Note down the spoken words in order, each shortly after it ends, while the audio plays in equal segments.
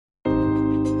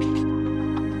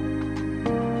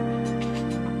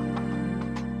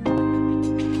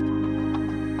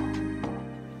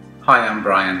Hi, I'm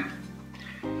Brian.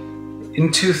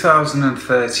 In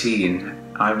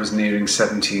 2013, I was nearing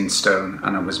 17 stone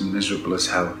and I was miserable as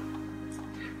hell.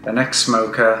 An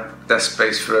ex-smoker,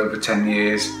 desk-based for over 10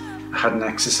 years, I hadn't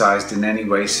exercised in any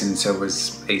way since I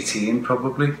was 18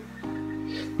 probably.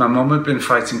 My mum had been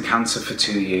fighting cancer for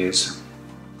 2 years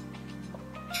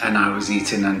and I was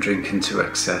eating and drinking to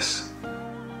excess.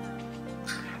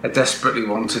 I desperately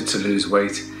wanted to lose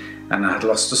weight and I had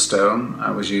lost a stone.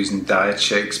 I was using diet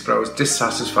shakes, but I was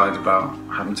dissatisfied about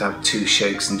having to have 2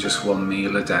 shakes and just 1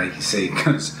 meal a day, you see,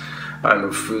 because I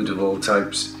love food of all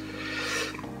types.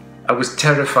 I was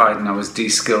terrified and I was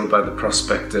de-skilled by the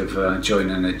prospect of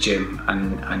joining a gym,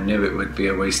 and I knew it would be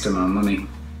a waste of my money.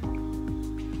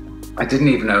 I didn't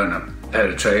even own a pair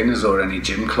of trainers or any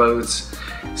gym clothes,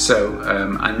 so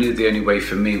I knew the only way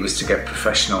for me was to get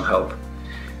professional help.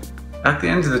 At the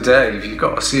end of the day, if you've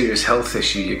got a serious health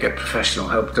issue, you get professional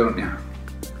help, don't you?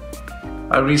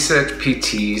 I researched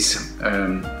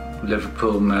PTs,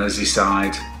 Liverpool,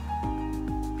 Merseyside,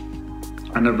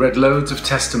 and I read loads of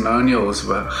testimonials,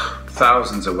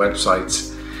 thousands of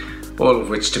websites, all of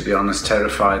which, to be honest,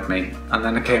 terrified me. And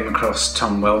then I came across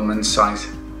Tom Wellman's site.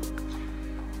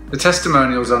 The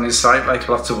testimonials on his site, like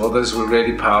lots of others, were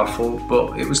really powerful,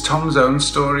 but it was Tom's own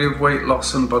story of weight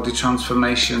loss and body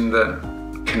transformation that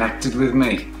connected with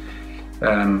me.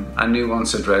 I knew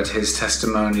once I'd read his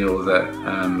testimonial that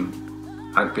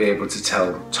I'd be able to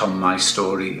tell Tom my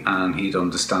story and he'd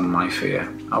understand my fear.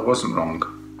 I wasn't wrong.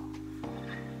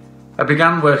 I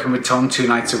began working with Tom 2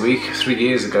 nights a week, 3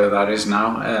 years ago that is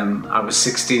now. I was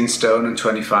 16 stone and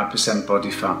 25%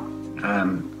 body fat.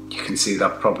 You can see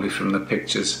that probably from the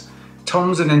pictures.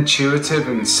 Tom's an intuitive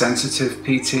and sensitive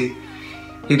PT.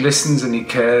 He listens and he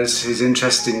cares. His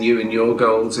interest in you and your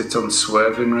goals, it's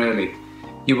unswerving really.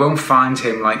 You won't find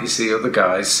him like you see other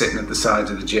guys sitting at the side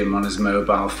of the gym on his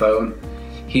mobile phone.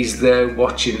 He's there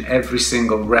watching every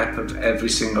single rep of every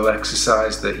single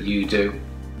exercise that you do.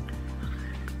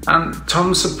 And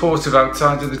Tom's supportive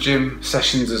outside of the gym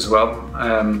sessions as well.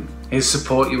 He'll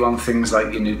support you on things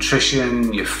like your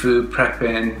nutrition, your food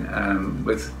prepping,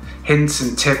 with hints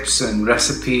and tips and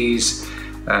recipes,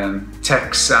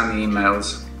 texts and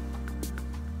emails.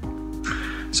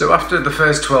 So after the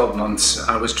first 12 months,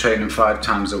 I was training 5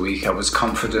 times a week. I was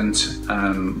confident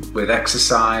with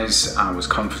exercise, I was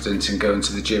confident in going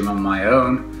to the gym on my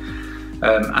own,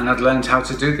 and I'd learned how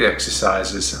to do the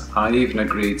exercises. I even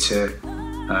agreed to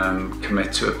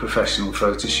commit to a professional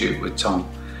photo shoot with Tom.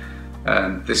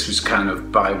 This was kind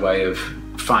of by way of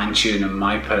fine-tuning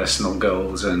my personal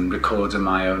goals and recording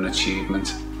my own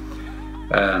achievement.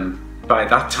 By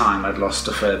that time I'd lost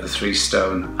a further 3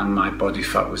 stone and my body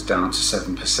fat was down to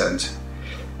 7%.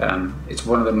 It's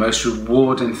one of the most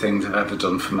rewarding things I've ever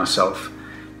done for myself.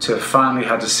 To have finally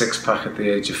had a 6-pack at the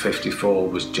age of 54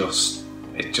 was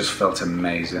it just felt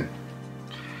amazing.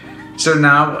 So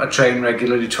now I train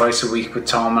regularly twice a week with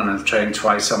Tom and I train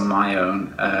twice on my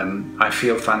own. I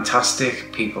feel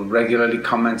fantastic. People regularly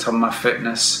comment on my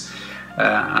fitness,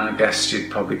 and I guess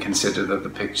you'd probably consider that the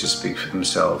pictures speak for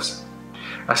themselves.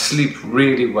 I sleep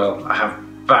really well. I have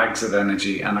bags of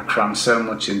energy and I cram so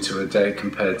much into a day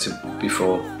compared to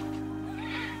before.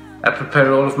 I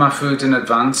prepare all of my food in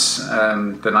advance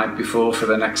the night before for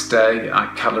the next day.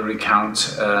 I calorie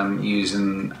count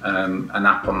using an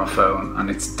app on my phone and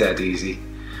it's dead easy.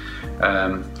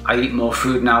 I eat more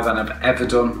food now than I've ever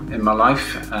done in my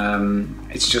life.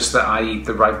 It's just that I eat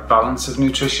the right balance of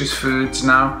nutritious foods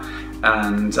now,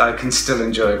 and I can still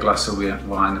enjoy a glass of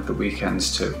wine at the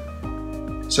weekends too.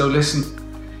 So listen,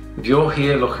 if you're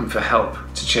here looking for help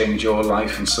to change your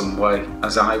life in some way,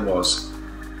 as I was,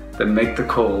 then make the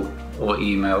call or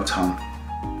email Tom.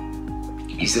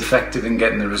 He's effective in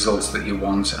getting the results that you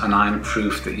want, and I'm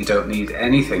proof that you don't need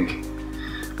anything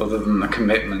other than a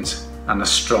commitment and a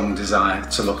strong desire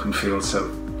to look and feel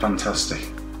so fantastic.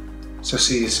 So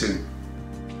see you soon.